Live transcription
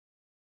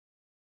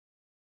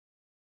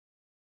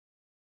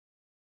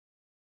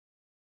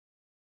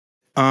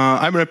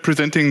I'm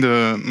representing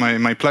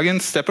my plugin,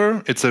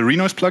 Stepp0r. It's a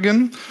renoise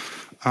plugin.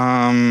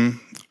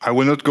 I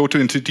will not go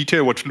into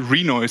detail what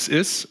renoise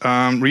is.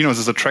 Renoise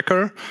is a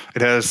tracker.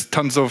 It has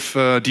tons of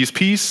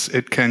DSPs.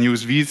 It can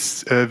use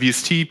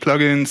VST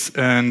plugins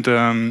and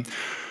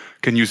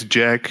can use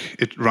Jack.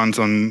 It runs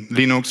on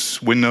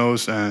Linux,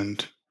 Windows,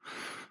 and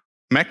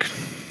Mac.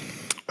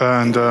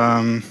 And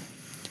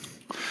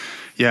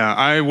yeah,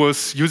 I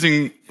was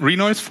using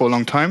renoise for a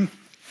long time.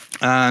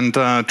 And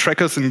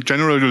trackers in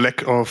general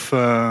lack of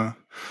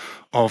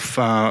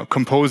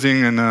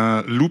composing in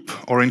a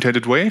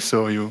loop-oriented way.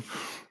 So you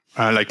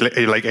like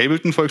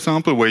Ableton, for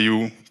example, where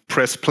you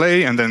press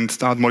play and then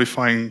start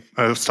modifying,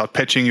 start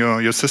patching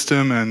your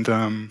system, and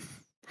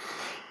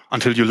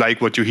until you like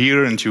what you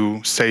hear, and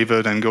you save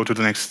it and go to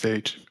the next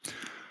stage.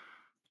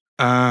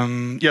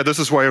 Yeah, this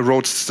is why I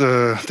wrote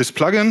this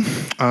plugin.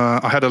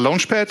 I had a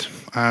launchpad,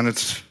 and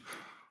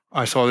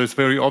I thought it's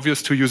very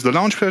obvious to use the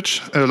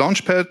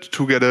launchpad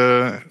to get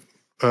a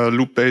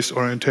loop-based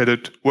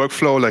oriented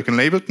workflow like in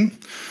Ableton.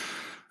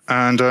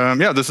 And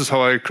yeah, this is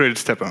how I created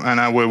Stepp0r, and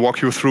I will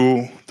walk you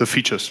through the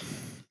features.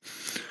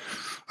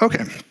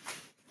 Okay.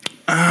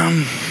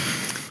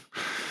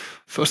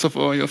 First of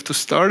all, you have to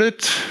start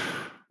it.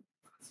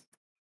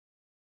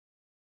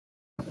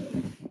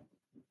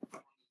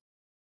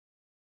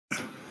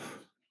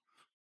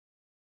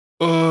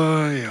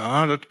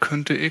 Ja, das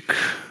könnte ich.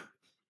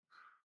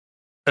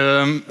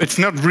 It's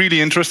not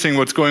really interesting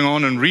what's going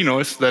on in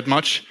renoise that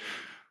much.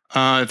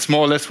 It's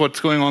more or less what's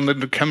going on in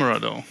the camera,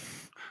 though.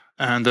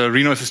 And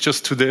renoise is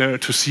just there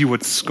to see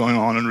what's going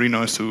on in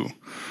renoise, to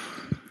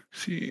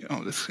see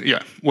all this.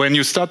 Yeah, when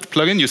you start the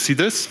plugin, you see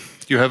this.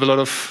 You have a lot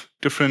of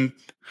different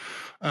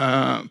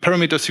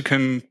parameters you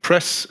can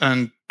press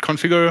and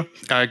configure.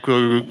 I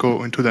will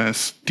go into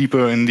this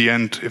deeper in the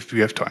end if we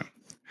have time.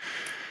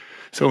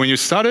 So when you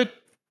start it,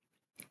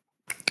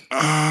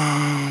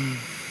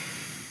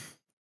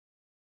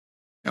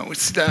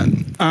 what's that?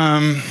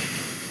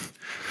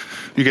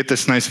 You get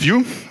this nice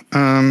view.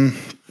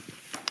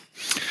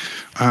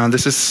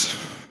 This is.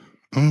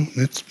 Oh,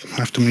 let's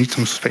have to need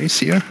some space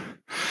here.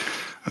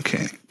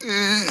 Okay.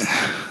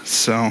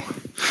 So,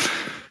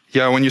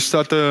 yeah, when you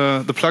start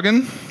the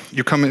plugin,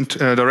 you come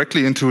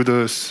directly into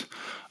this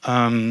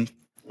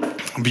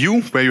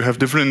view where you have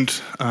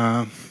different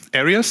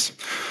areas.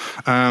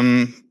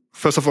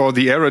 First of all,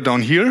 the area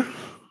down here,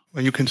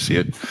 when you can see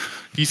it.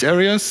 These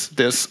areas,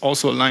 there's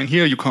also a line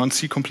here you can't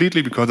see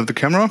completely because of the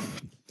camera,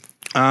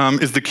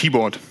 is the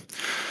keyboard.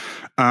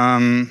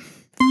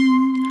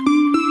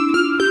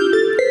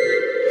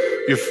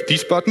 You have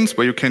these buttons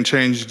where you can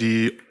change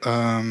the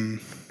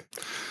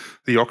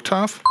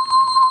octave.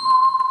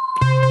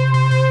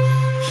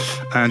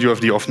 And you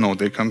have the off note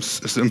that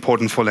is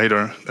important for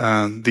later.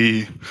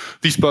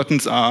 These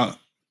buttons are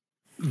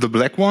the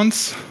black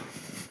ones,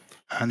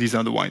 and these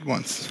are the white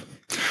ones.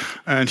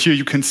 And here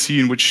you can see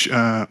in which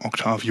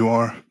octave you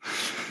are.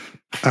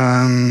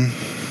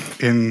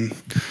 In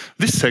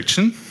this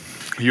section,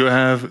 you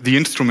have the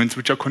instruments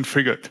which are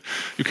configured.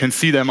 You can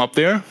see them up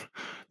there.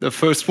 The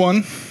first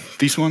one,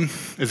 this one,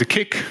 is a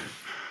kick.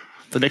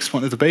 The next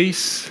one is a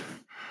bass.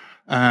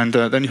 And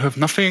then you have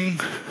nothing.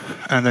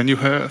 And then you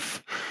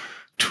have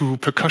two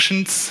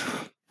percussions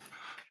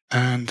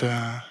and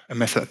a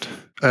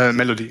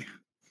melody.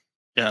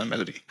 Yeah, a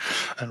melody.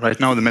 And right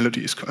now the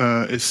melody is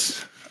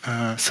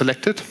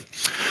selected.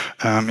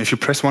 If you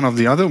press one of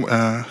the other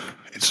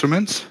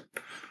instruments,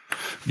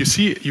 you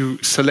see you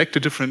select a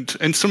different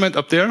instrument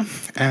up there,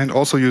 and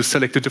also you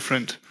select a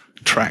different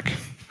track.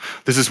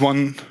 This is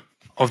one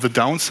of the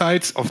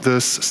downsides of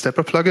this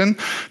Stepp0r plugin,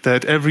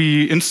 that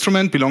every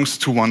instrument belongs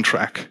to one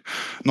track.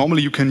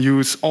 Normally you can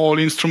use all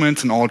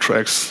instruments and all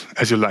tracks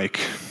as you like.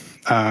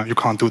 You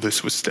can't do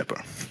this with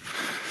Stepp0r.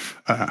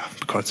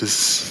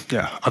 Because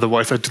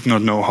otherwise I did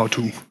not know how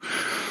to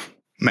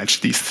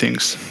match these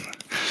things.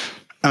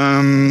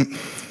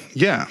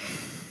 Yeah.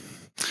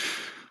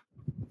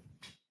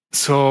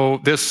 So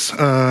there's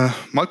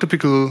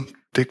multiple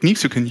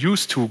techniques you can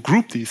use to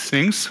group these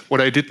things.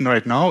 What I did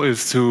right now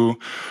is to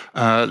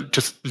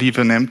just leave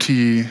an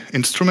empty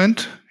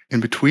instrument in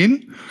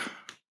between,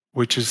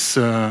 which is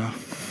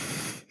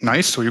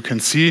nice. So you can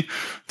see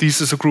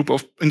this is a group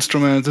of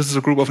instruments, this is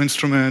a group of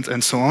instruments,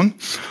 and so on.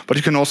 But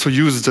you can also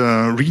use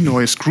the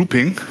renoise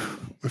grouping.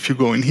 If you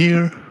go in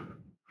here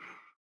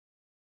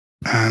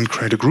and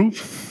create a group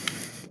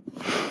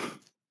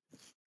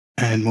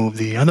and move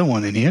the other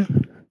one in here.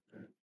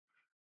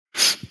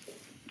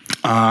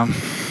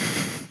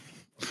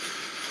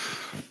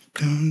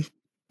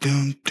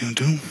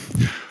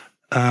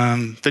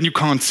 Then you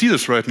can't see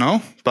this right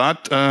now,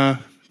 but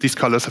these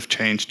colors have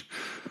changed.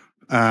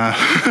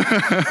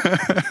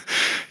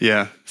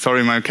 Yeah,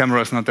 sorry, my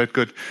camera is not that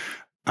good.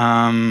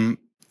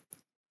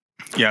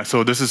 Yeah,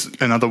 so this is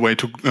another way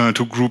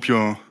to group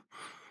your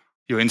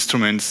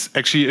instruments.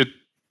 Actually,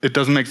 it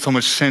doesn't make so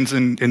much sense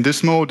in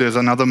this mode. There's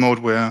another mode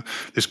where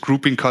these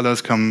grouping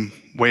colors come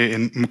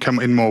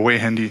in more way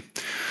handy.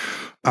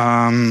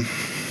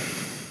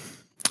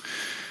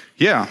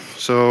 Yeah,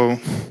 so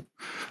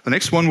the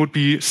next one would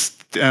be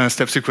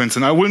step sequence.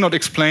 And I will not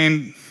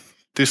explain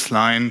this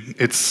line.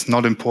 It's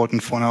not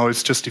important for now.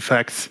 It's just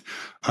effects,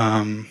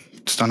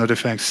 standard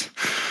effects.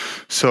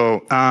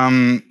 So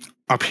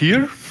up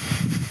here,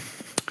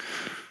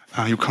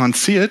 you can't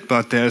see it,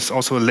 but there's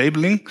also a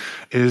labeling,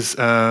 is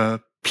a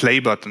play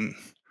button.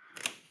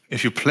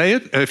 If you play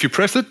it, if you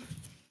press it,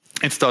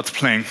 it starts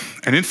playing.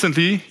 And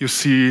instantly you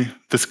see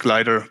this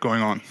glider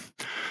going on.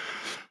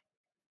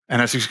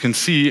 And as you can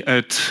see,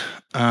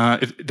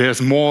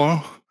 there's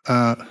more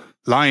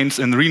lines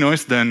in the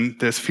renoise than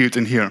there's fields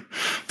in here.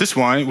 This is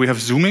why we have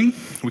zooming.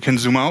 We can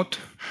zoom out,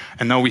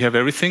 and now we have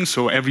everything.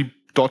 So every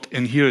dot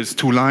in here is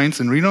 2 lines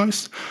in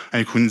renoise, and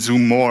you can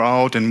zoom more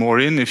out and more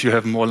in if you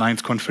have more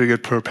lines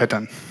configured per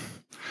pattern.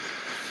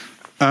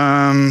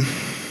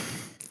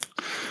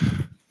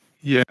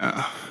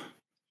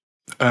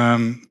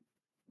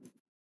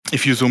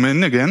 If you zoom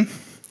in again,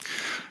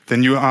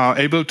 then you are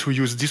able to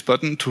use this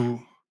button to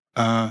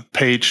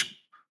page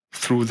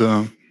through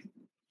the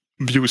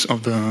views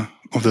of the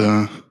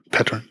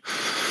pattern.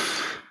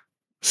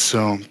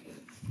 So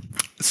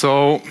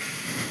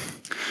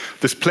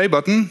this play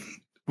button,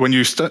 when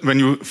you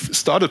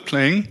started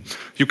playing,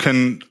 you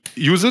can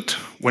use it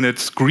when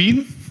it's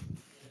green.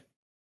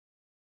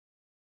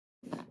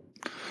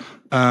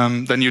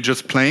 Then you're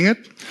just playing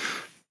it.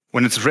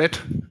 When it's red,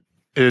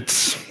 wait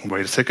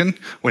a second.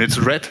 When it's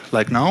red,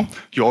 like now,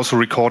 you're also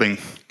recording.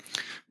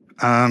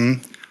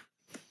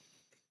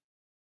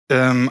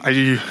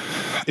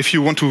 If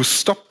you want to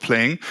stop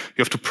playing, you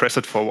have to press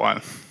it for a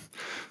while.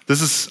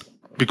 This is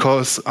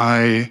because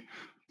I,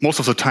 most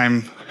of the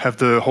time, have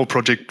the whole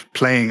project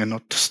playing and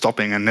not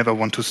stopping, and never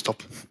want to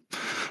stop.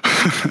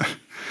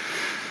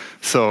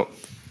 So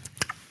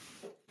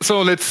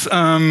let's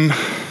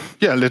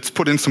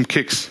put in some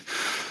kicks.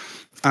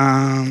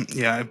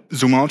 I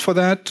zoom out for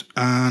that,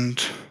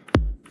 and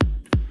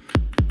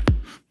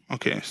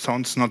okay,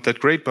 sounds not that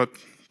great, but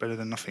better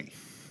than nothing.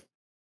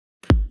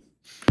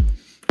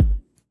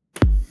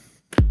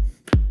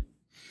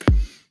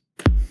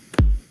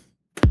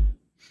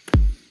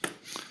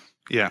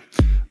 Yeah,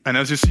 and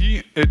as you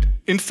see, it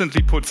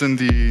instantly puts in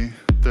the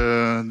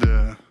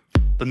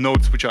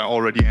notes which I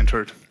already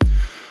entered.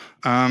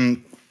 I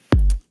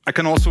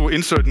can also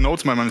insert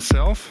notes by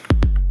myself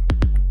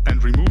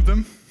and remove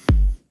them.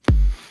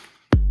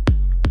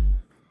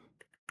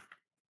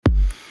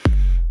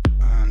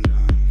 And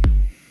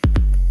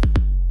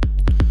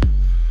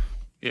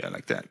yeah,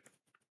 like that.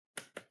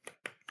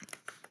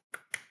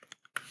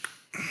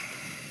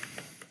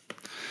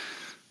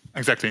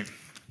 Exactly.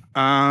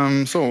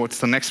 So what's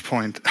the next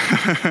point?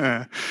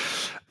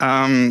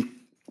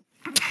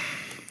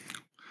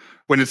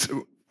 When it's,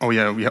 oh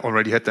yeah, we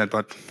already had that,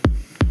 but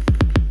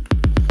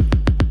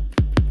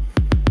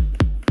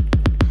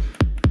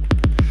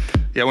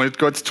yeah, when it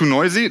gets too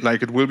noisy,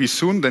 like it will be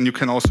soon, then you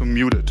can also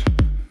mute it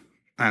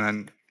and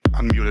then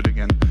unmute it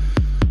again.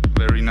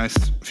 Very nice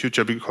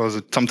feature,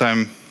 because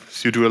sometimes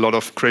you do a lot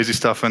of crazy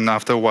stuff, and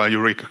after a while you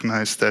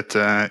recognize that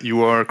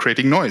you are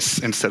creating noise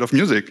instead of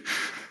music.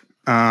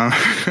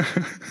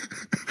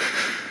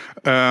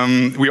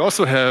 We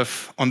also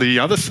have, on the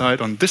other side,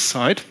 on this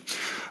side,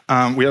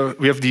 we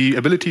have the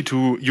ability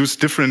to use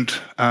different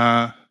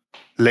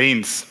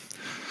lanes.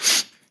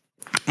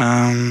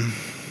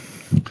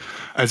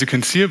 As you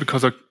can see,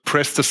 because I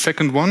pressed the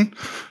second one,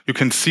 you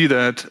can see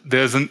that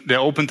they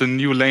opened a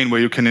new lane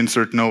where you can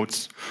insert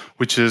notes,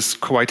 which is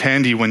quite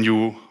handy when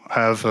you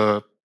have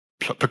a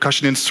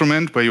percussion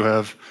instrument where you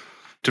have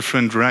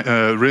different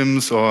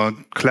rims or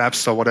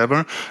claps or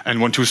whatever, and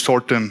want to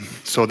sort them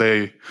so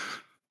they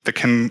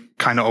can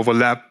kind of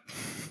overlap.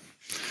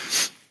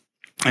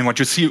 And what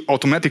you see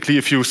automatically,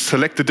 if you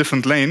select a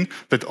different lane,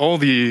 that all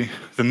the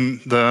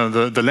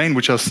lane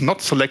which is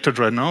not selected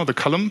right now, the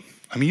column,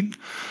 I mean,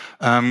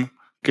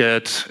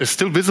 is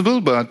still visible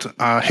but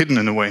are hidden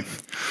in a way.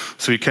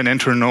 So you can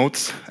enter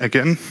notes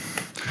again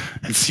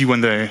and see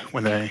when they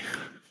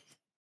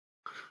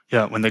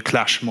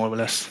clash, more or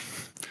less.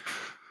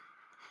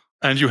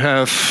 And you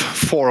have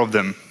 4 of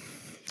them.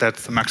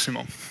 That's the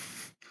maximum.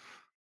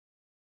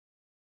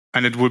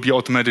 And it will be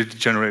automatically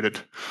generated.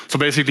 So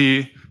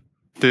basically,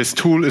 this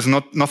tool is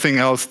nothing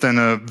else than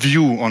a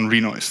view on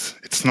renoise.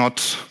 It's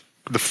not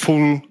the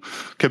full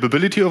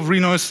capability of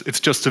renoise, it's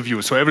just a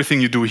view. So everything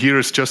you do here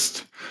is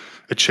just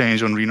a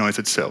change on renoise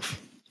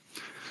itself.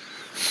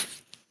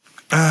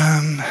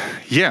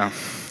 Yeah.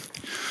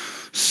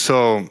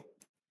 So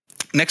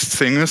next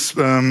thing is,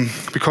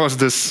 because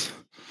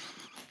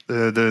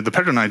the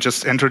pattern I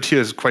just entered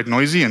here is quite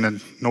noisy and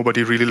then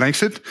nobody really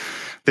likes it,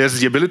 there's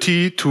the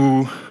ability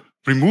to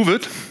remove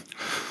it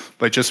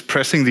by just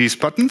pressing these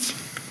buttons,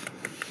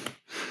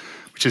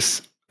 which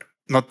is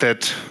not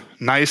that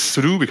nice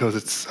to do because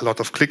it's a lot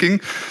of clicking.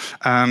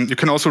 You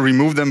can also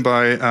remove them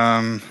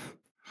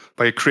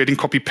by creating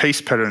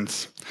copy-paste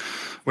patterns.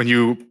 When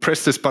you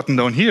press this button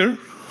down here,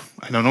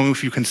 I don't know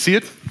if you can see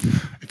it,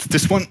 it's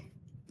this one,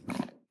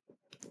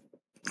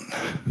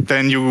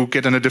 then you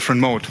get in a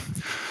different mode.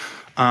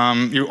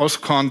 You also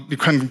you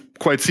can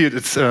quite see it.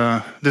 It's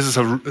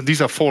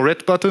these are 4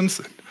 red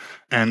buttons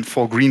and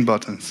 4 green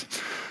buttons.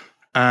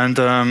 And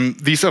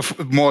these are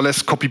more or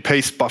less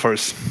copy-paste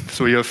buffers.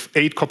 So you have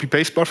 8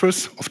 copy-paste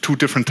buffers of 2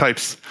 different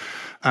types.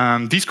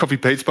 These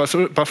copy-paste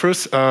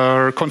buffers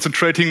are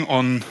concentrating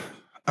on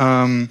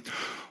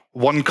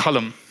 1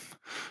 column.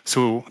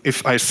 So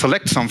if I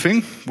select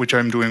something, which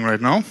I'm doing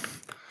right now,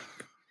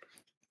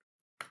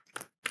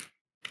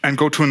 and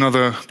go to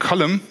another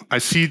column, I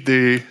see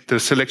the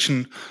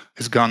selection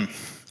is gone.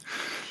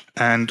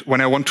 And when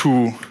I want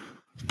to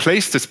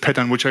place this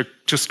pattern, which I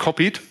just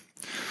copied,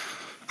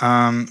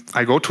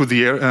 I go to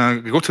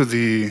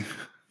the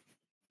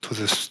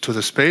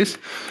space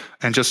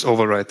and just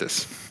overwrite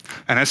this.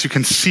 And as you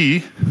can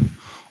see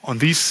on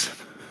these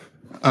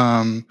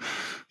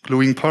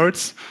gluing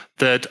parts,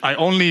 that I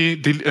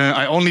only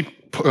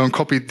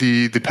copied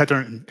the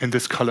pattern in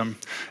this column.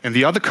 And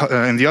the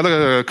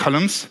other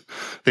columns,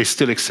 they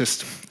still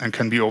exist and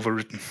can be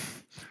overwritten.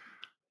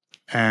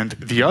 And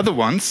the other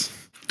ones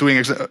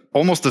doing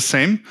almost the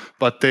same,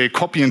 but they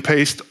copy and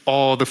paste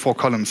all the 4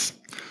 columns.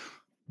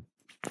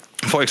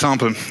 For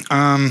example,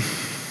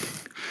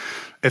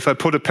 if I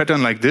put a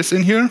pattern like this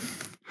in here,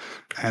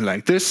 and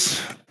like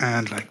this,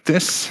 and like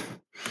this,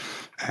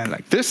 and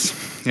like this,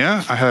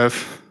 yeah,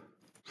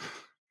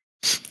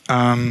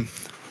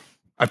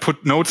 I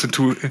put nodes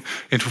into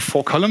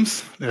 4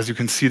 columns, as you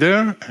can see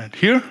there and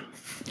here.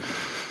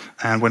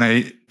 And when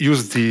I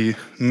use the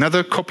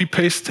nether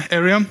copy-paste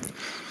area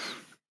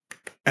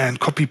and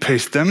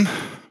copy-paste them,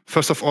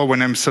 first of all,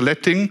 when I'm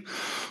selecting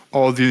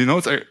all the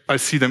nodes, I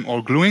see them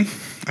all gluing.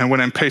 And when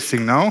I'm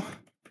pasting now,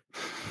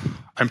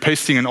 I'm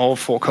pasting in all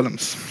 4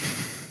 columns.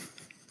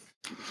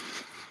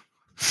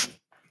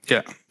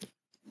 Yeah.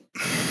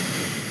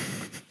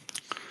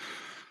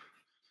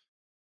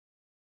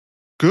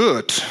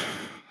 Good.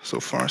 So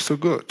far, so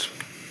good.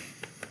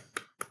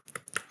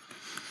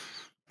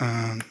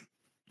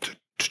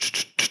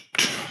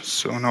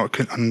 So now I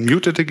can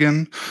unmute it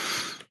again.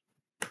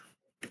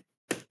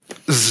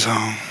 So.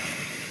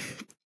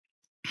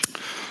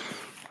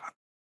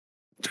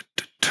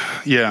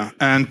 Yeah,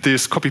 and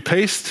this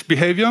copy-paste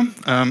behavior,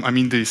 I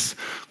mean these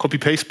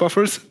copy-paste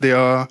buffers, they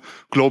are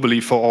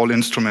globally for all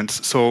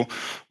instruments. So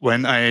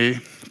when I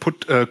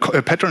put a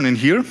pattern in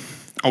here,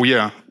 oh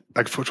yeah,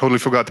 I totally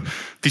forgot.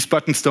 These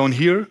buttons down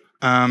here,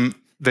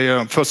 they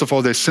are, first of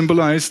all, they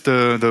symbolize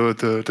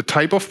the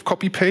type of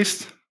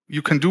copy-paste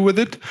you can do with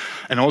it.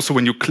 And also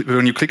when you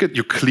click it,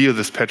 you clear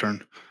this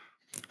pattern.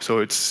 So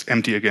it's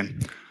empty again.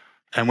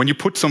 And when you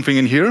put something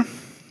in here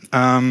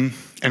and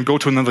go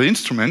to another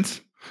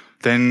instrument,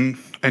 then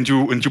and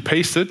you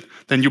paste it,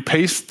 then you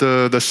paste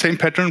the same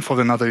pattern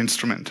for another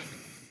instrument,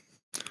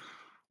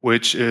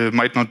 which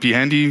might not be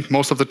handy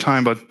most of the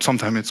time, but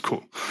sometimes it's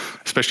cool,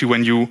 especially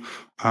when you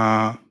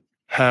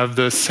have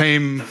the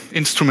same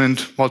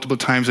instrument multiple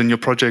times in your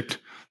project.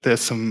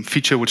 There's some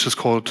feature which is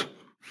called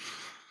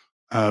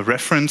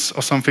reference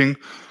or something,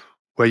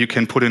 where you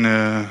can put in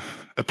a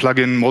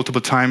plugin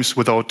multiple times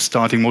without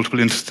starting multiple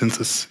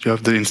instances. You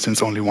have the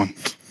instance only one.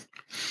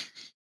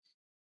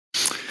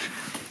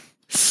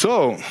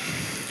 So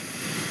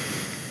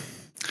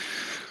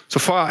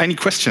far, any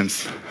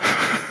questions?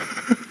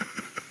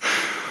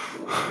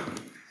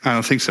 I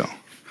don't think so.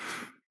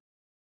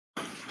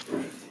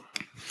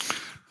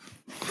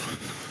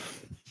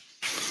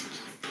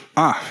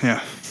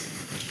 Yeah.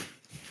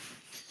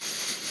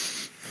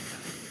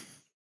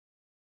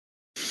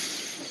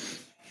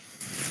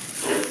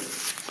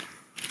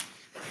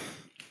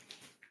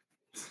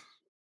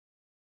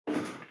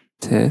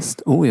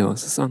 Test. Oh yeah,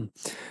 es ist an.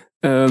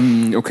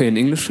 Okay, in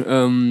English. If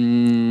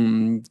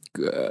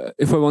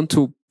I want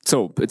to,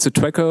 so it's a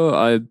tracker.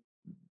 I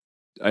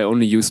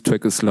only use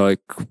trackers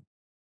like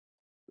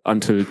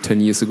until 10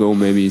 years ago,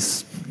 maybe.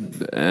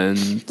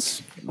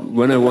 And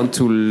when I want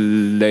to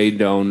lay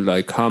down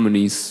like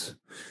harmonies,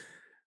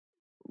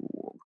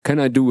 can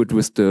I do it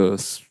with the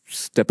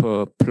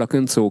Stepp0r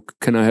plugin? So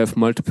can I have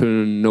multiple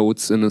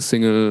nodes in a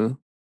single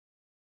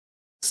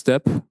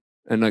step,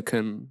 and I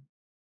can,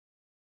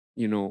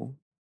 yeah.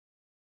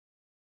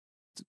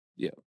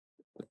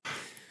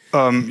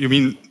 You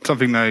mean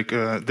something like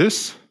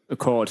this? A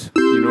chord,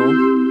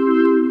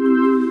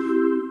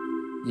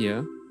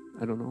 Yeah,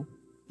 I don't know.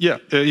 Yeah.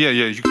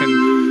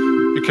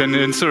 You can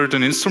insert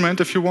an instrument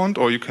if you want,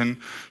 or you can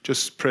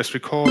just press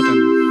record,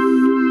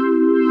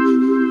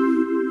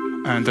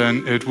 and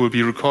then it will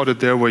be recorded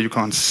there where you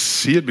can't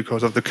see it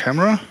because of the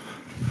camera.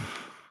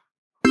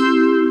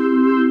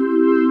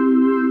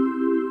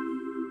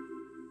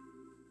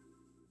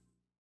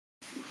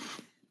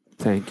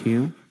 Thank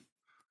you.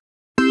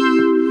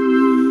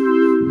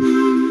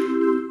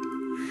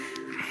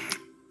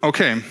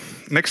 Okay,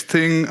 next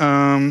thing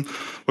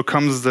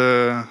becomes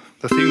the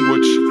thing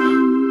which...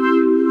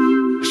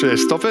 Should I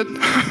stop it?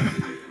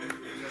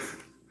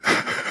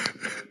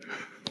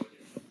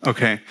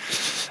 Okay.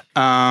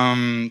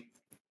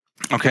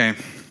 Okay.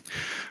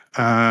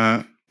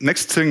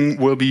 next thing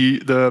will be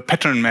the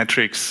pattern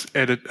matrix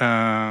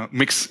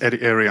mix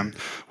edit area,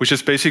 which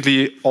is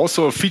basically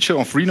also a feature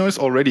of renoise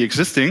already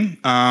existing,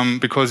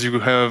 because you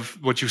have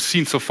what you've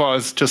seen so far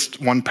is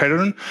just one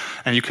pattern,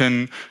 and you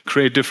can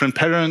create different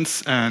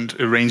patterns and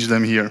arrange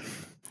them here.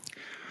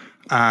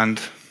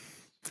 And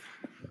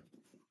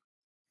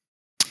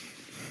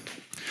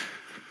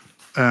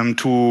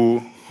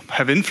to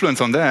have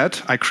influence on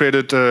that, I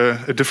created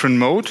a different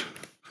mode,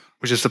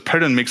 which is the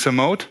pattern mixer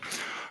mode.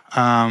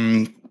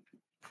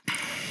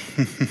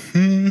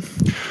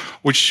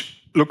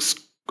 Which looks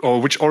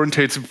which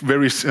orientates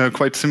very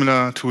quite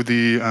similar to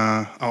the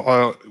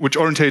which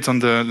orientates on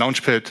the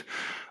Launchpad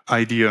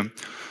idea,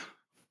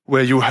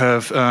 where you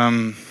have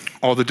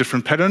all the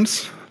different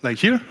patterns like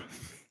here,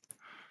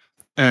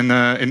 and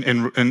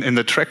in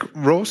the track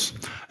rows,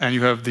 and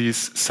you have the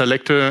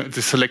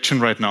selection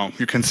right now.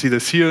 You can see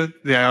this here.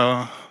 They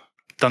are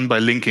done by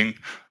linking.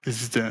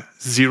 This is the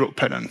 0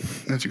 pattern,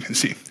 as you can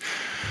see,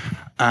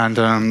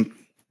 and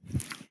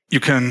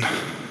you can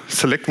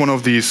select one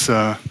of these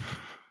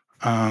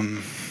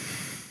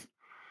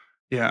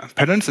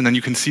patterns, and then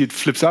you can see it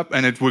flips up,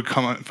 and it will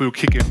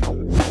kick in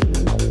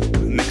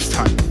next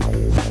time.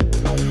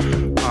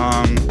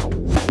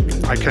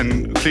 I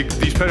can click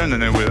these patterns,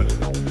 and it will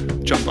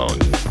jump out.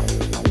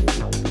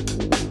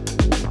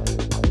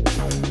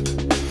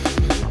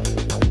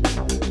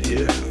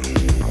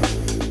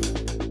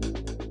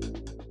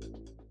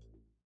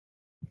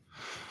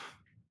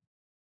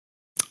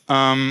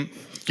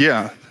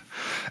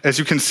 As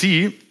you can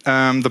see,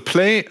 the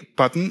play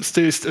button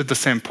still is at the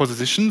same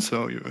position,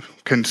 so you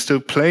can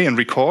still play and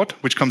record,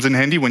 which comes in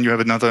handy when you have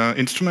another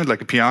instrument like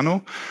a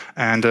piano,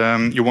 and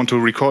you want to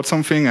record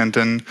something, and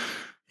then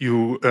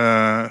you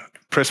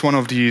press one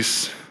of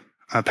these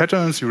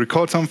patterns, you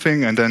record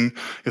something, and then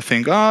you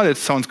think, that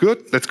sounds good,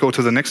 let's go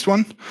to the next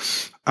one.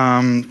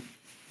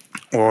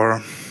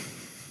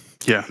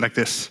 Like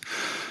this,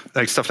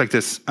 like stuff like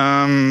this.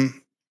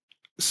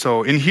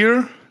 So in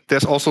here,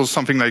 there's also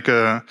something like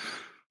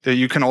that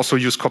you can also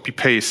use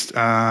copy-paste.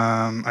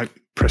 I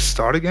press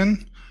start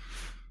again,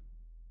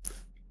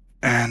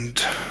 and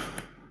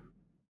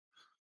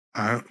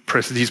I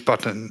press these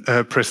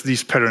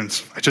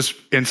patterns. I just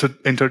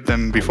entered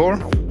them before.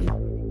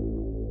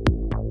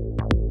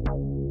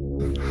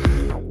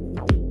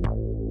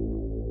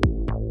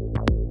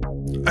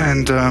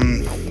 And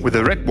with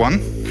the red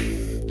one,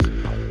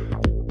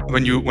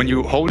 when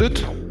you hold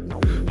it,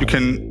 you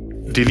can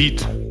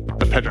delete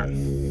the pattern.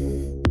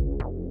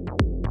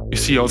 You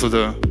see also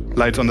the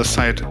lights on the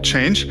side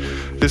change.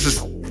 This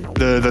is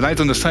the lights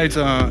on the sides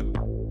are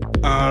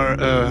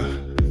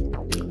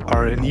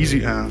an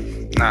easy.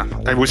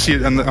 I will see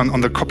it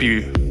on the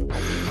copy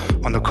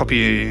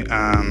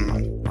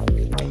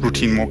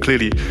routine more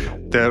clearly.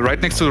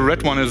 Right next to the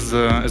red one is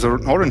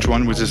an orange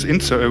one, which is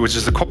insert, which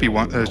is a copy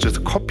one, just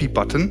a copy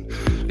button.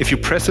 If you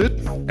press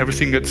it,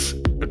 everything gets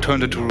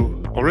turned into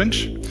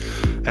orange,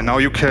 and now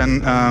you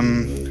can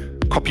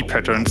copy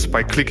patterns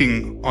by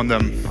clicking on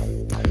them.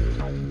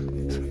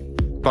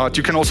 But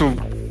you can also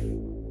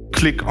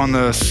click on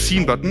the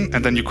scene button,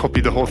 and then you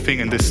copy the whole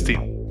thing in this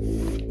scene.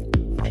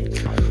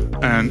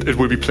 And it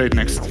will be played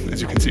next,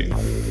 as you can see.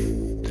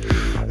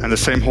 And the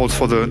same holds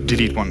for the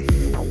delete one.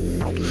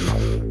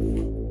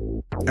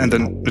 And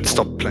then it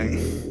stopped playing.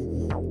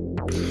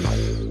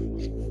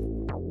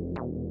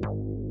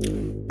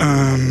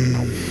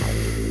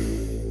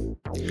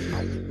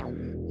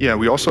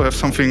 We also have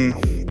something.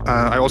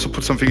 I also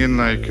put something in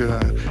like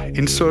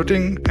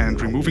inserting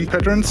and removing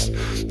patterns.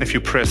 If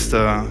you press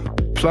the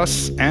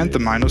plus and the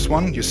minus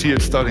one, you see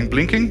it starting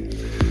blinking,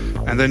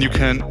 and then you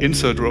can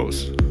insert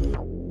rows,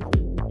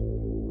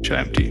 which are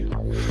empty.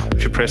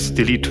 If you press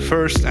delete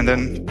first and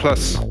then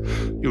plus,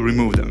 you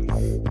remove them.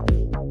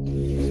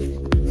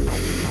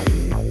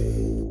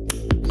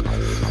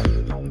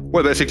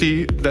 Well,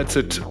 basically that's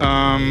it.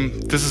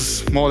 This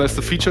is more or less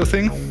the feature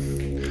thing.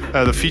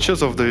 The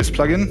features of this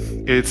plugin.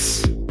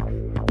 It's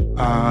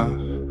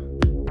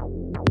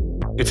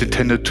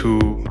intended to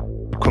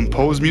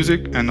compose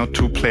music and not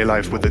to play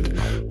live with it.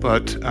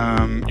 But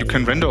you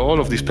can render all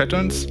of these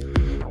patterns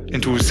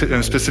into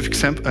specific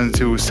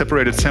into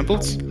separated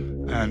samples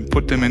and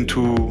put them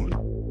into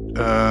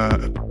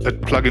a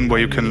plugin where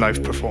you can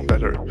live perform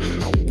better.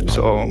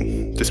 So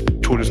this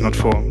tool is not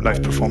for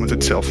live performance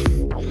itself.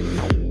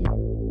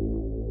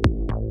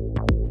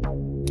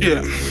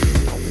 Yeah.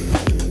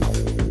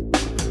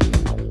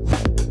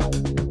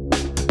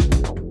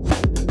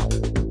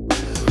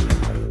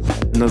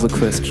 Another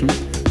question.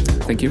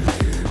 Thank you.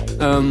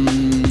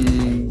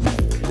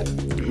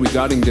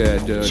 Regarding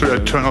the Should I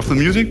turn off the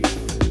music?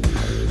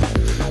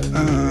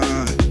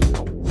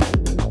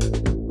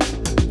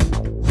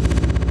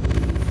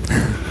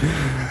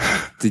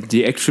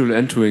 The actual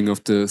entering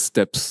of the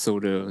steps, so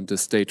the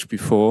stage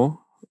before.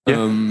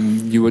 Yeah.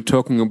 You were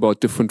talking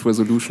about different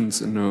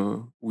resolutions in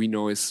a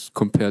renoise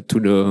compared to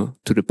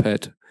the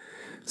pad.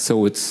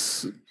 So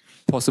it's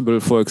possible,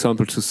 for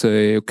example, to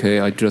say, okay,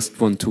 I just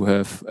want to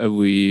have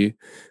every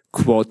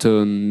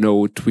quarter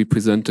note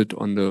represented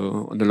on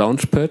the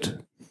Launchpad.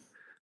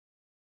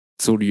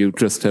 So you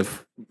just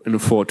have, in a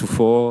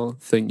 4-to-4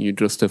 thing, you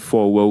just have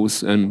 4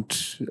 rows and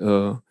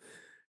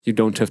you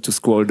don't have to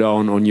scroll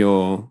down on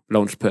your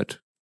launchpad.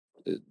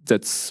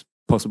 That's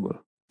possible.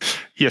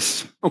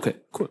 Yes. Okay,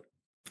 cool.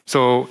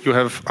 So you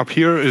have up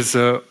here is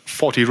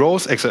 40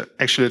 rows.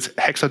 Actually, it's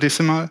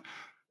hexadecimal.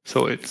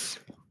 So it's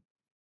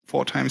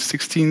 4 times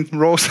 16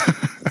 rows.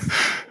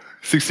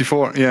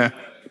 64, yeah.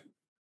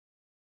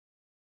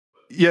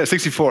 Yeah,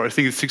 64. I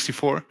think it's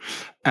 64.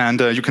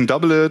 And you can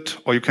double it,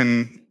 or you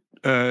can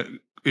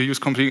use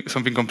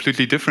something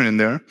completely different in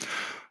there.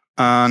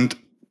 And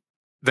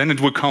then it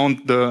will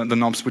count the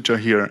knobs which are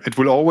here. It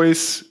will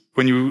always,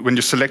 when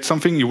you select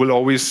something, you will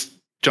always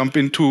jump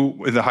into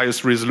the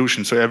highest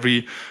resolution. So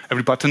every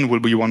button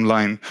will be one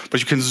line. But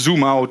you can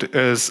zoom out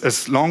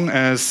as long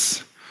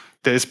as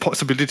there is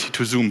possibility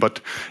to zoom.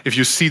 But if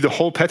you see the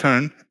whole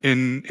pattern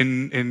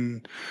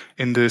in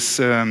this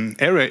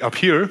area up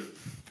here,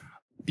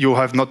 you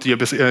have not the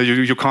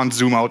you can't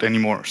zoom out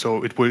anymore.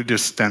 So it will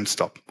just then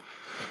stop.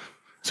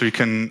 So you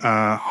can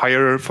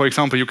hire, for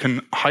example, you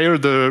can hire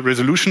the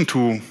resolution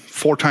to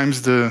 4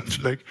 times the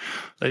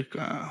like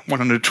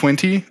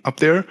 120 up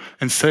there,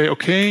 and say,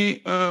 okay,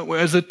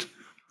 where is it?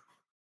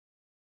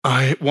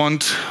 I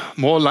want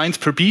more lines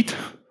per beat,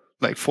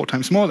 like 4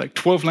 times more, like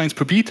 12 lines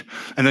per beat,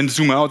 and then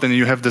zoom out, and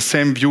you have the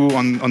same view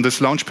on this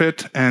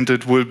launchpad, and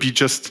it will be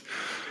just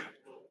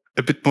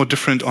a bit more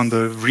different on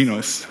the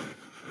renoise.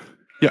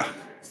 Yeah.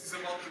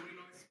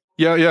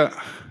 Yeah, yeah.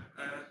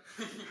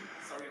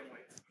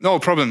 No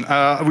problem.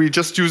 We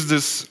just use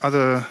this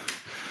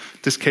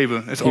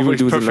cable. It's always perfect. We will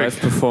do perfect. the live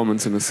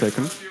performance in a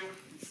second.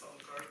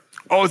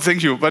 Oh,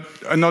 thank you, but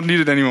not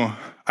needed anymore.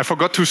 I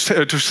forgot to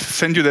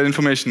send you that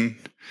information.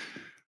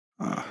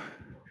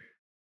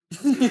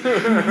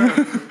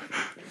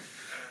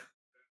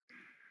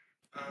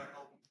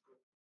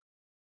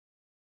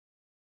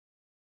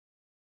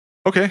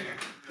 Okay,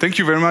 thank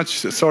you very much.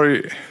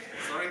 Sorry.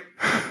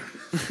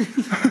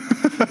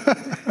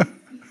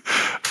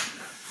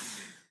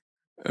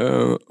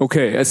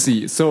 Okay, I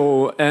see.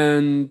 So,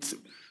 and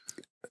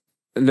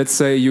let's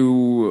say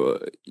you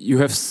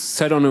have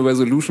set on a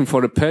resolution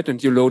for the pad,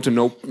 and you load a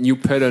new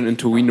pattern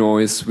into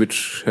renoise,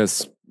 which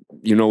has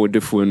a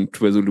different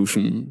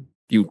resolution.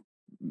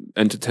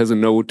 And it has a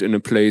node in a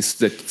place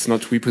that's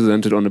not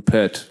represented on a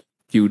pad.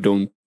 I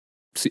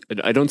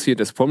don't see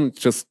it as a problem.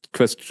 It's just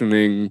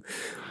questioning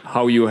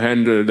how you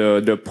handle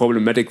the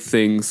problematic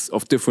things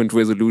of different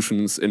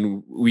resolutions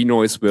in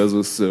renoise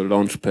versus the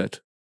launchpad.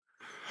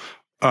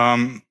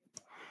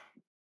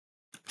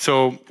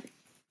 So,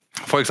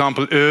 for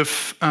example,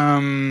 if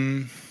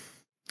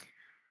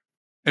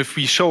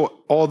we show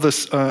all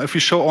this, if we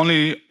show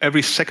only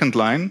every second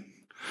line,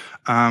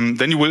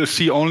 then you will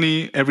see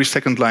only every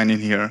second line in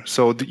here.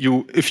 So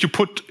if you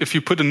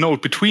put a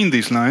node between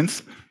these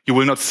lines, you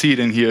will not see it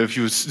in here if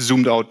you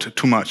zoomed out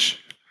too much.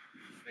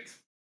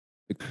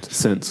 Makes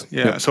sense.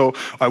 Yeah. So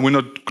I will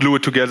not glue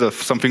it together.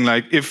 Something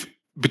like if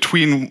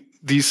between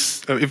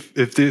these,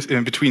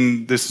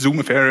 between this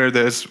zoom area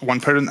there's one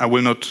pattern, I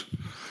will not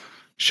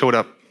show it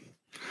up.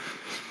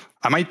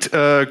 I might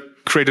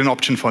create an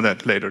option for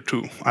that later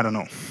too. I don't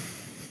know.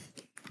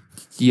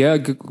 Yeah.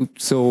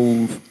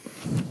 So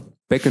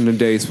back in the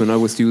days when I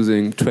was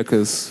using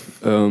trackers,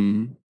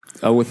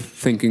 I was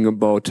thinking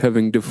about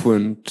having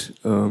different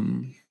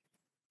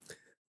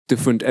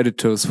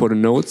editors for the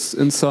notes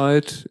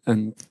inside,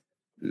 and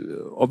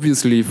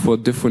obviously for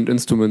different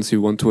instruments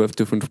you want to have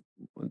different.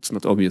 It's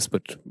not obvious,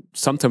 but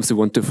sometimes you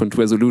want different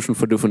resolution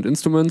for different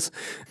instruments,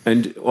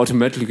 and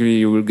automatically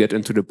you will get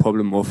into the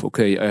problem of,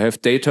 okay, I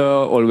have data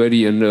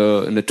already in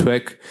the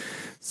track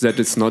that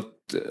is not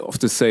of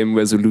the same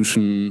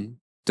resolution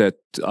that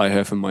I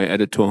have in my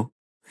editor.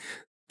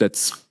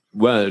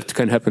 It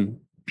can happen.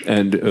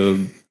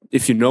 And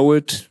if you know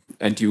it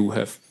and you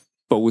have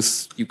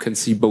both, you can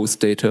see both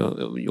data.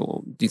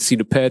 You see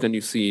the pad and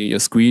you see your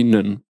screen,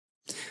 and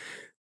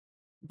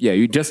yeah,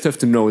 you just have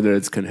to know that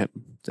it can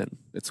happen. Then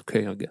it's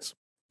okay, I guess.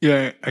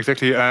 Yeah,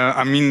 exactly.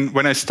 I mean,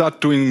 when I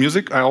start doing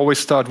music, I always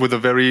start with a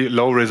very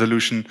low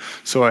resolution.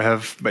 So I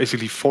have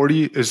basically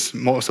 40 is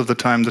most of the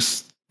time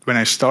when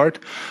I start.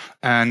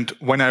 And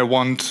when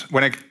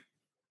I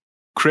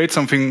create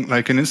something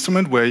like an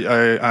instrument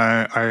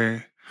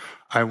where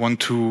I want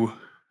to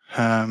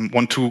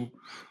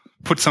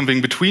put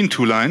something between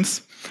 2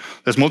 lines,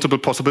 there's multiple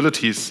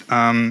possibilities.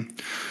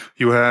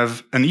 You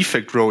have an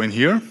effect row in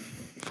here,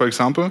 for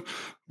example,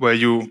 where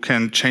you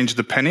can change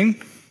the panning,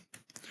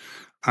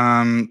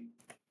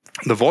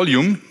 the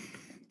volume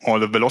or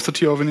the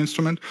velocity of an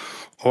instrument,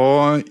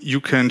 or you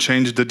can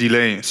change the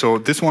delay. So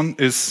this one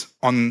is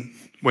on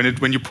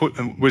when you put,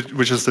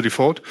 which is the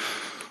default.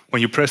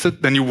 When you press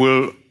it, then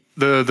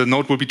the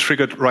note will be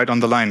triggered right on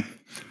the line.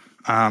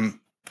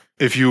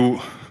 If you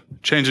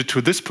change it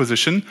to this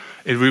position,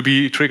 it will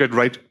be triggered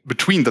right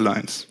between the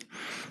lines.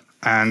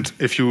 And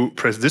if you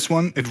press this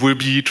one, it will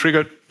be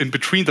triggered in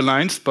between the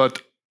lines,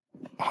 but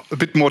a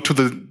bit more to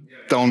the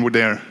downward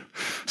there.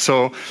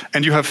 So,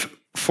 and you have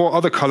 4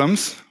 other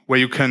columns where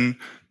you can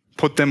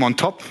put them on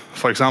top.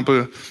 For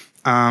example,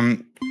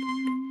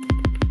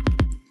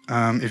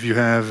 if you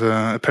have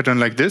a pattern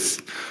like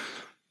this,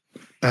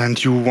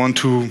 and you want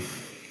to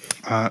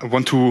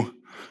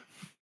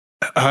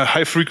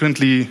high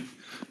frequently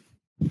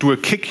do a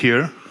kick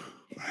here,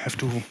 I have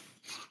to.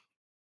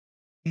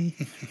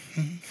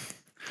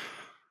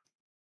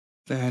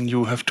 Then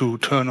you have to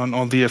turn on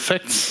all the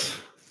effects.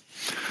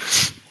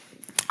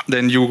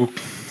 Then you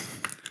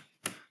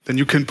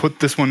can put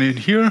this one in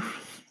here.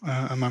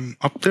 I'm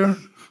up there.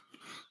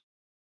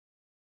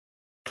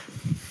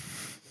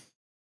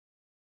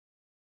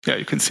 Yeah,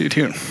 you can see it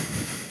here.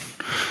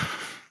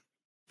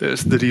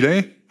 There's the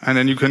delay, and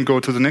then you can go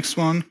to the next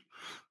one.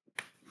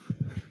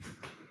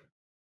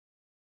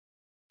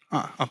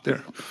 Up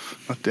there,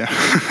 not there.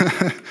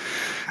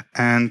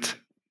 and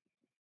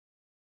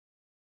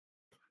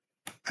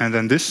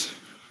then this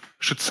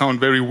should sound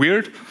very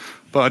weird,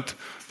 but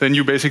then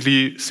you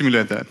basically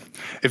simulate that.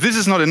 If this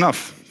is not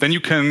enough, then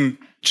you can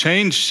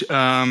change,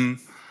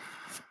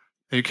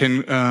 you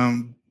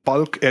can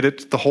bulk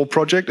edit the whole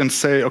project and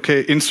say,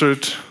 okay,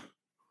 insert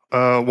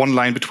one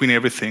line between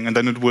everything, and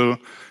then it will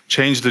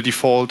change the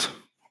default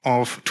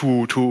of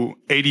to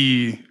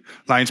 80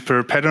 lines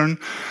per pattern,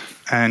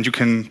 and you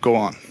can go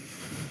on.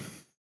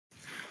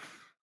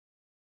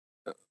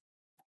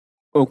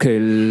 Okay,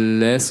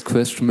 last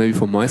question maybe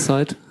from my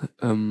side.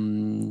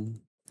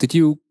 Did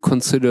you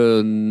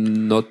consider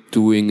not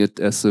doing it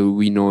as a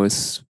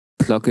renoise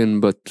plugin,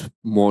 but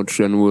more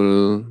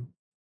general,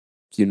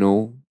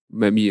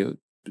 maybe it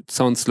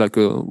sounds like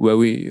a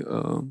very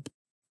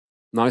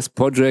nice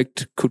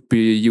project, could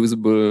be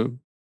usable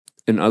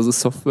in other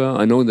software.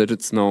 I know that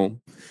it's now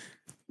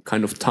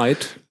kind of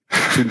tied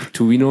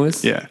to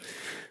renoise. Yeah.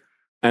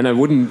 And I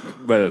wouldn't,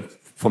 well,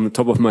 from the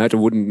top of my head, I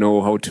wouldn't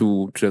know how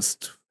to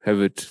just have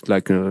it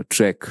like a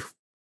jack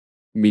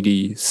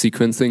MIDI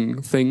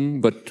sequencing thing,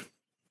 but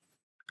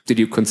did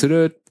you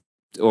consider it,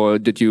 or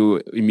did you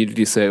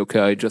immediately say,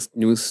 okay, I just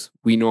use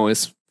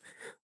renoise,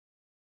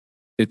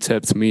 it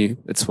helps me,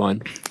 it's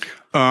fine?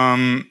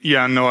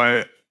 Yeah,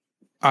 no,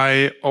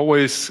 I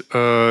always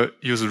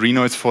use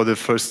renoise for the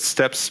first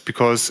steps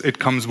because it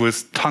comes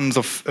with tons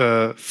of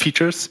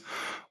features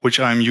which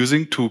I'm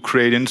using to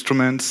create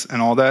instruments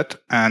and all that,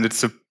 and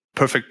it's a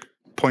perfect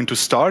point to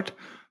start.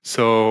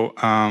 So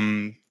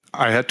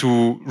I had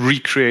to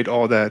recreate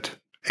all that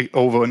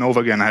over and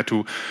over again. I had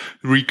to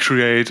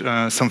recreate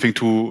something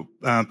to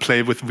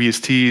play with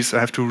VSTs. I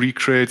have to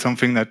recreate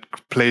something that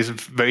plays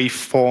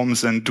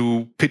waveforms and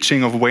do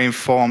pitching of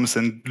waveforms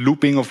and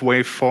looping of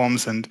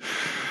waveforms and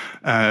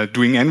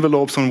doing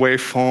envelopes on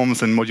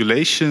waveforms and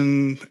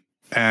modulation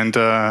and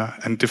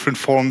different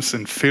forms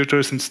and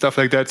filters and stuff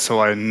like that. So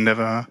I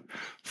never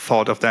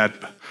thought of that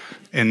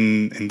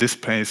in this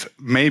place.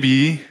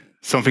 Maybe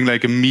something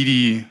like a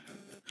MIDI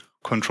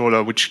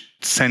controller which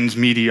sends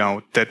MIDI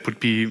out. That would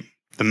be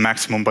the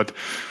maximum, but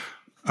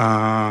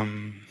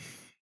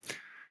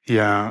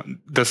yeah,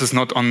 this is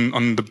not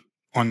on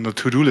the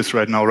to-do list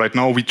right now. Right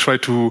now we try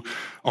to,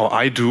 or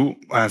I do,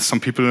 some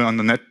people on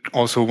the net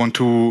also want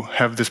to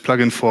have this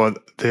plugin for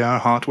their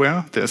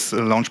hardware. There's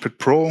a Launchpad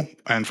Pro,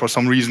 and for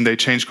some reason they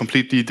changed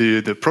completely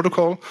the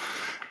protocol.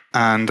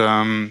 And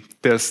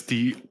there's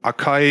the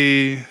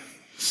Akai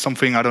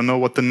something, I don't know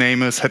what the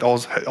name is,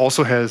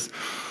 also has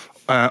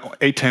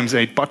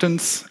 8x8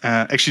 buttons.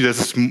 Actually,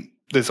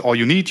 there's all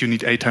you need. You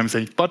need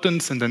 8x8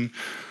 buttons, and then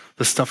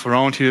the stuff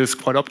around here is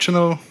quite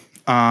optional.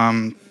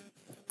 And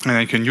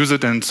I can use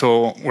it. And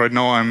so right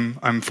now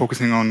I'm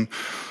focusing on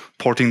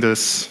porting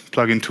this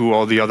plugin to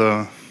all the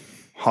other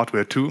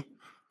hardware too.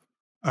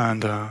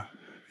 And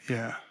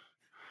yeah,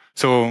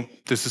 so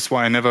this is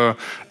why I never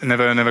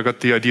got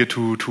the idea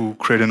to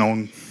create an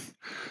own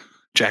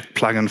jack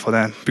plugin for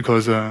that,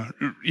 because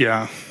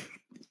yeah,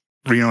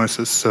 renoise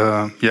is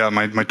yeah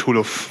my tool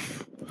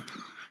of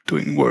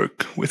doing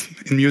work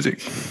in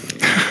music.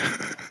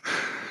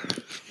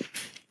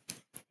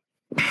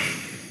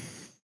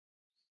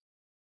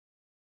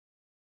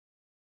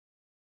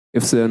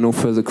 If there are no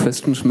further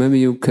questions, maybe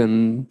you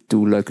can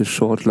do like a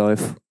short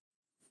live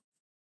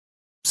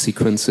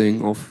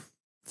sequencing of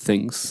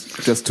things,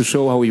 just to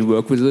show how you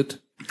work with it.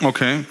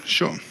 Okay,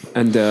 sure.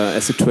 And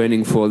as a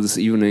training for this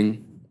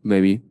evening,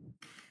 maybe.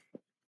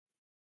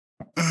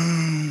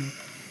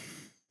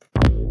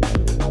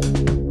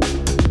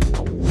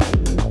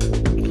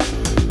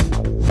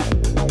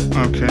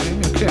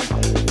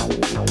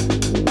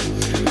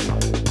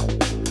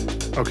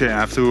 Okay, I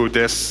have to.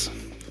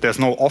 There's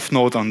no off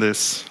note on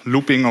this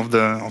looping of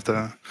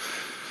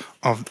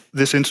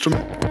this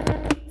instrument.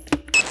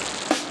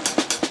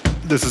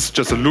 This is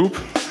just a loop,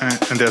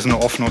 and there's no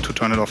off note to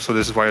turn it off. So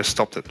this is why I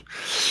stopped it.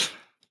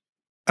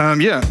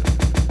 Yeah,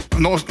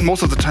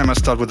 most of the time I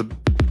start with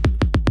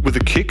a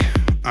kick,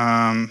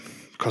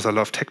 because I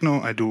love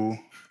techno. I do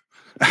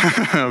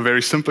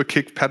very simple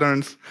kick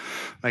patterns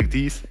like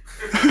these.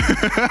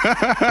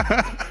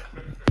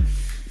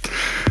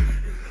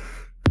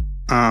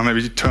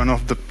 Maybe turn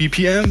off the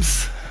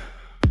BPMs.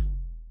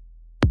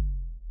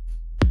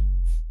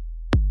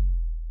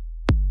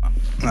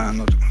 Nah,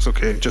 not, it's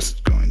okay,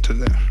 just go into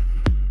there.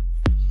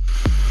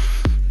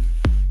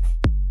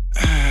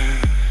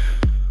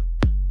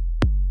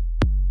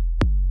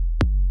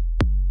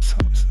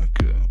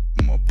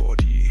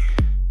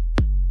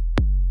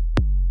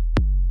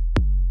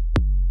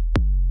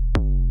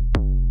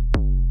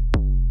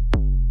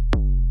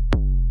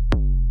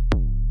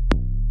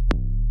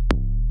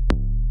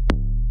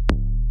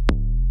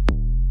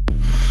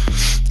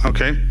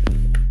 Okay.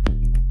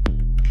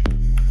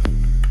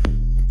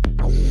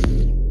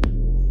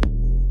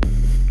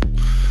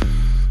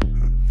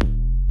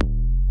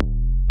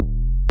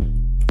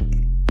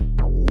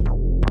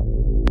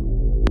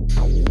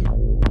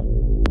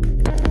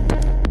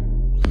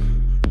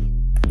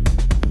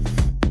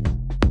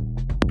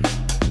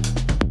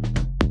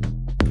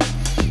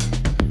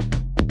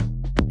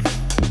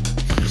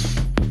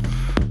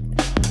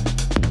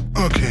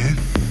 Okay.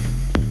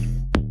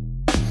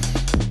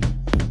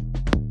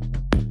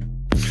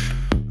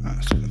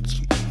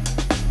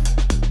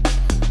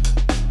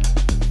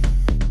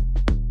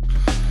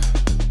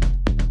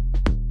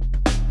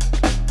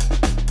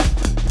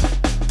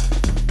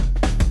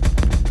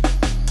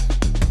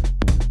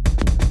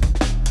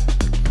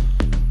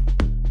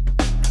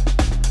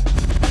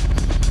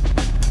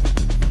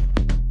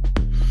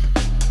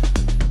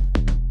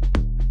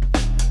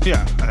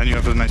 Yeah, and then you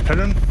have a nice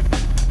pattern.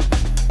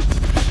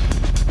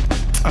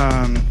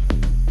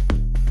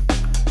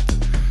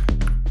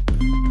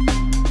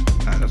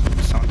 That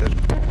doesn't sound good.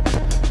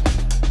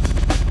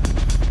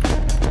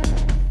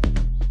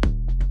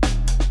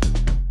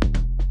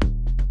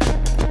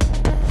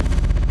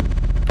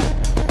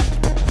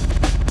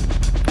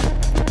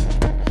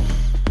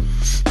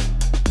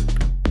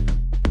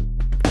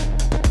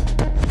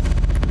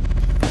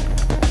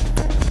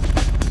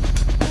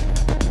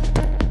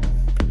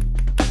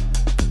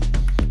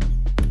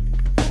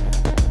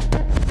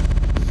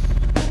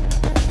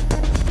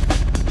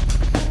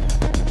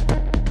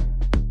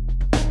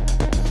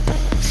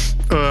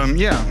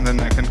 Yeah, then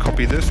I can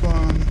copy this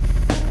one.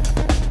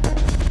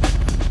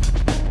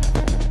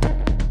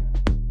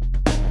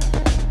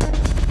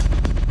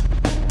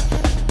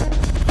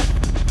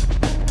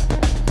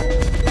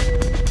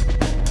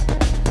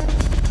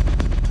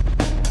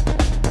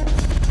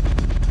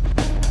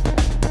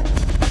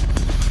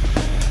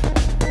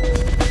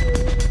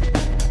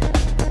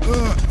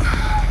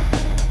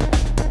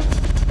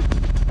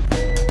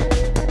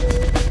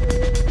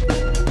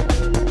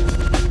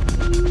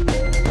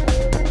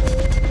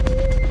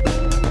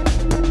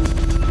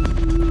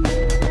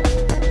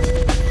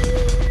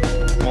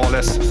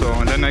 So,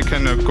 and then I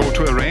can go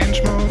to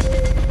arrange mode.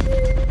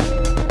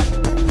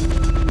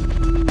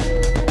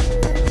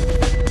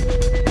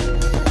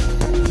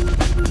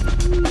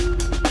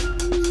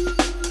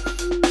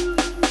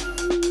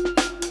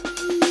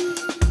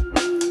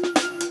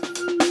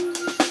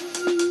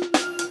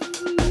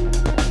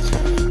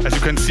 As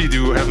you can see,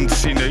 you haven't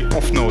seen the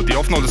off node. The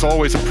off node is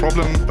always a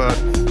problem, but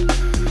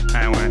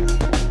anyway.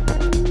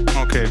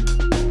 Okay,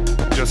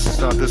 just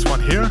start this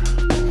one here.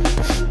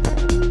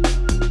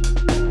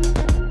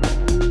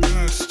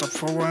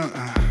 For a while.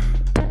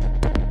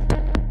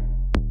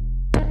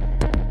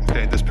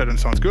 Okay, this pattern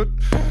sounds good.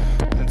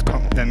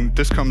 Then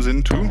this comes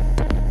in too.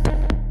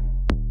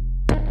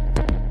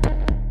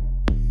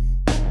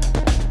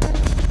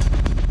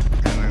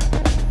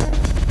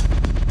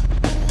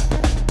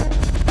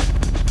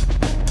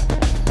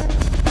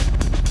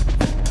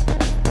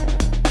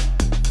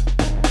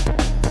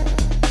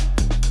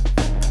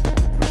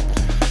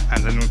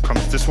 And then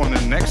comes this one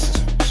in next.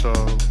 So.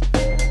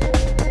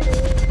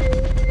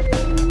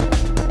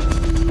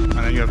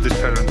 You have this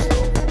pattern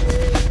still.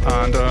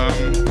 And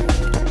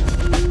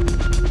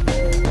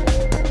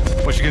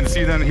what you can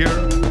see then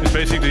here is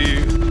basically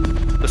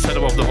the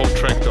setup of the whole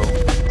track though.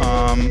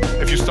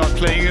 If you start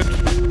playing it,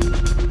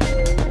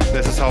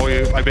 this is how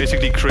I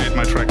basically create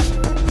my tracks.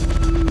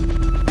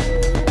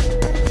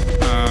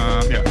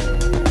 Yeah.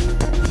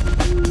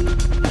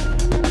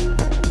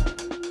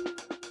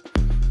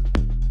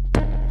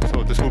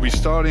 So this will be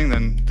starting,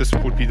 then this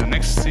would be the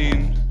next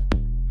scene.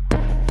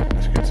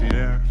 As you can see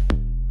there.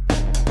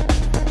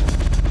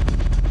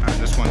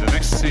 This one, the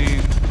next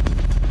scene.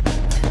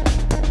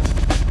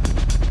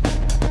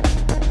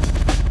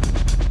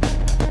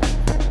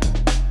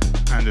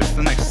 And this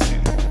the next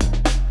scene.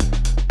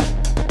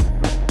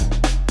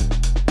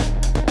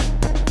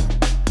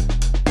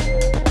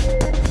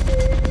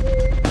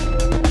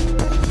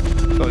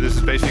 So this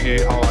is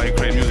basically how I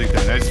create music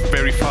then. It's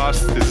very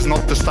fast. This is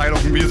not the style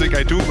of music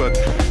I do, but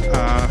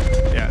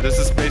yeah, this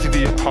is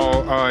basically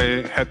how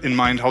I had in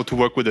mind how to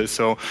work with it.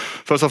 So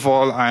first of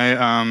all,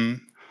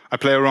 I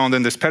play around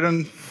in this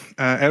pattern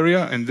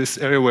area, in this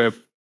area where I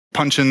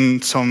punch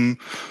in some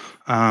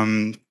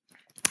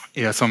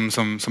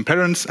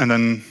patterns, and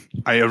then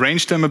I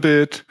arrange them a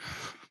bit.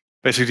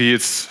 Basically,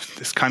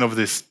 it's kind of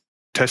this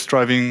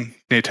test-driven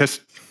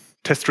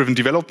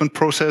development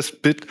process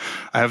bit.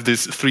 I have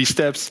these 3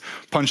 steps: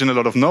 punch in a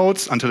lot of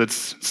notes until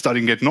it's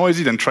starting to get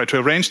noisy, then try to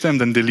arrange them,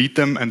 then delete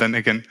them, and then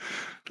again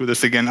do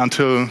this again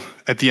until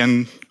at the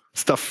end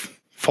stuff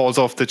falls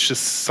off that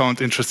just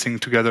sounds interesting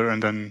together,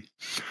 and then.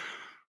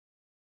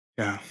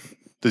 Yeah,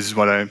 this is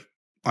what I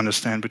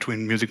understand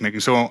between music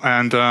making. So,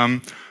 and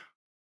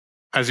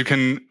as you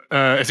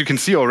can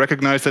see or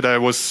recognize that I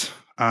was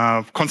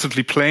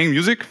constantly playing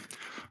music,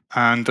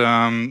 and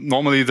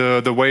normally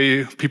the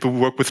way people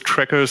work with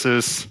trackers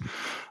is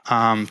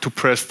to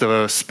press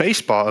the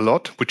space bar a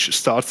lot, which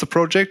starts the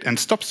project and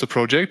stops the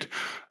project,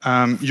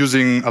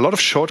 using a lot of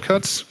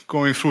shortcuts,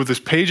 going through these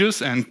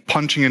pages and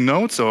punching in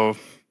notes, or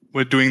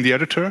we're doing the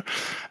editor.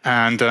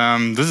 And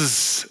this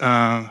is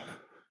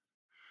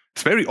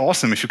it's very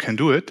awesome if you can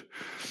do it.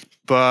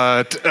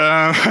 But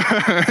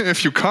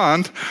if you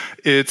can't,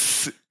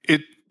 it's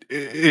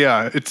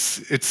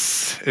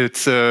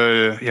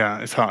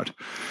hard.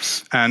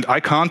 And I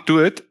can't do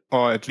it,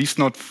 or at least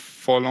not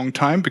for a long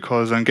time,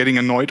 because I'm getting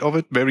annoyed of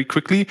it very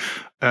quickly.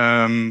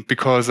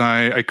 Because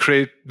I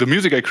create the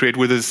music I create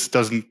with this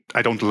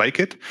I don't like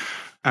it,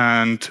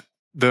 and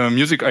the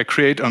music I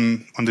create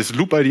on this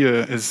loop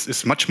idea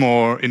is much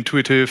more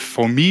intuitive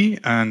for me,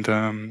 and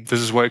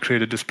this is why I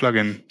created this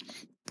plugin.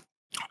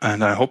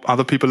 And I hope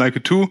other people like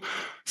it too.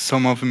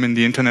 Some of them in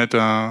the internet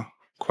are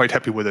quite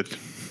happy with it.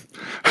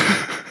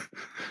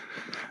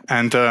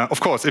 And of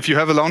course, if you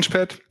have a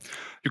Launchpad,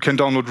 you can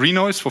download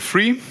Renoise for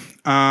free.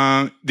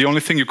 The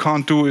only thing you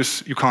can't do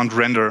is you can't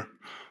render.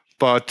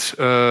 But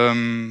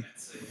no,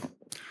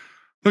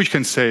 you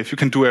can save. You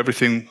can do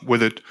everything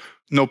with it.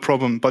 No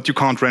problem, but you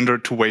can't render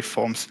to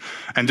waveforms.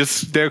 And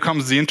there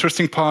comes the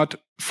interesting part.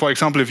 For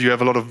example, if you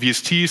have a lot of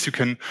VSTs, you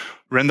can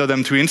render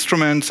them to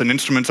instruments, and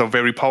instruments are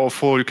very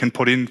powerful. You can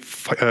put in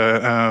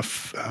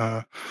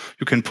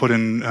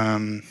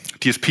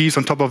DSPs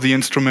on top of the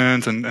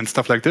instrument and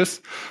stuff like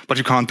this. But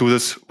you can't do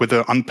this with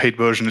an unpaid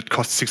version. It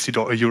costs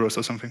 €60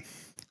 or something.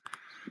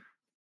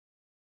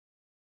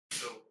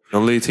 The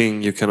only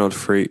thing you cannot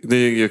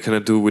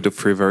do with the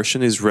free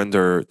version is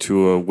render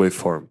to a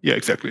waveform. Yeah,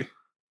 exactly.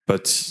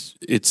 But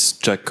it's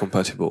jack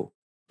compatible.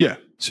 Yeah.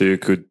 So you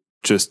could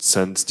just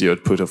send the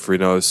output of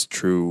Renoise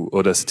through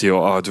Audacity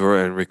or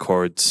hardware and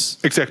record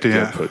the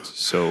output.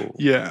 So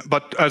yeah,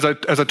 but as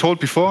I told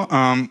before,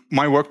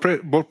 my work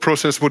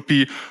process would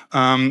be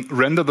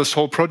render this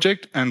whole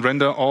project and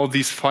render all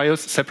these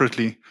files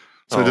separately.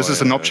 So this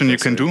is an option you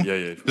can do.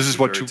 This is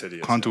what you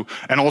can't do.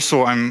 And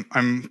also, I'm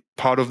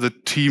part of the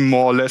team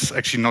more or less.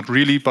 Actually, not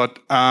really, but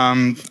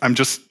I'm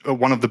just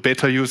one of the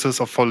beta users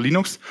for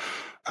Linux.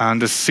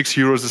 And the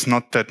 €6 is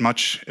not that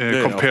much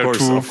compared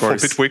to for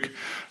Bitwig.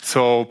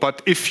 So,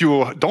 but if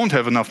you don't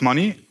have enough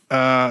money,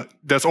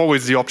 there's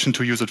always the option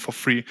to use it for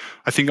free.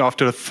 I think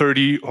after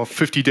 30 or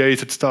 50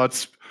 days, it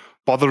starts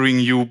bothering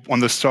you on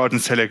the start and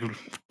say like,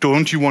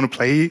 don't you want to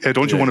play?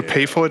 Don't you want to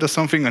pay for it or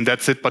something? And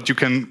that's it. But you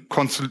can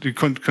constantly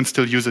can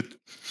still use it.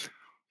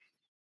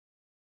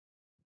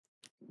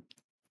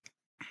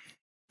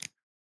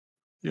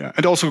 Yeah,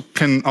 and also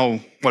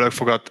I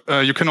forgot.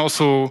 You can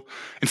also,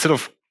 instead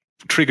of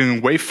triggering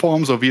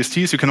waveforms or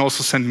VSTs, you can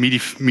also send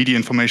MIDI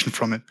information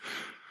from it.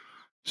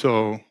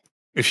 So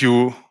if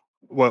you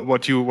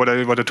what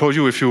I told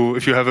you, if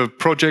you have a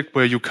project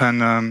where you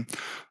can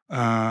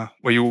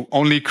where you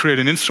only create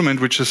an instrument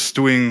which is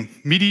doing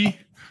MIDI,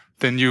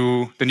 then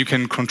you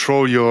can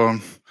control your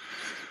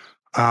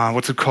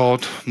what's it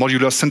called,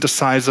 modular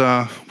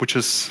synthesizer, which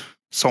is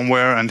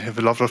somewhere and have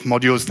a lot of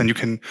modules. Then you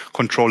can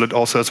control it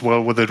also as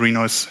well with the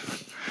Renoise.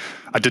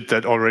 I did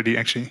that already,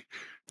 actually.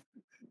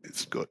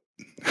 It's good.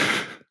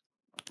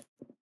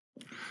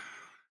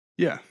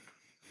 Yeah.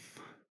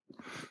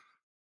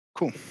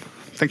 Cool.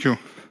 Thank you.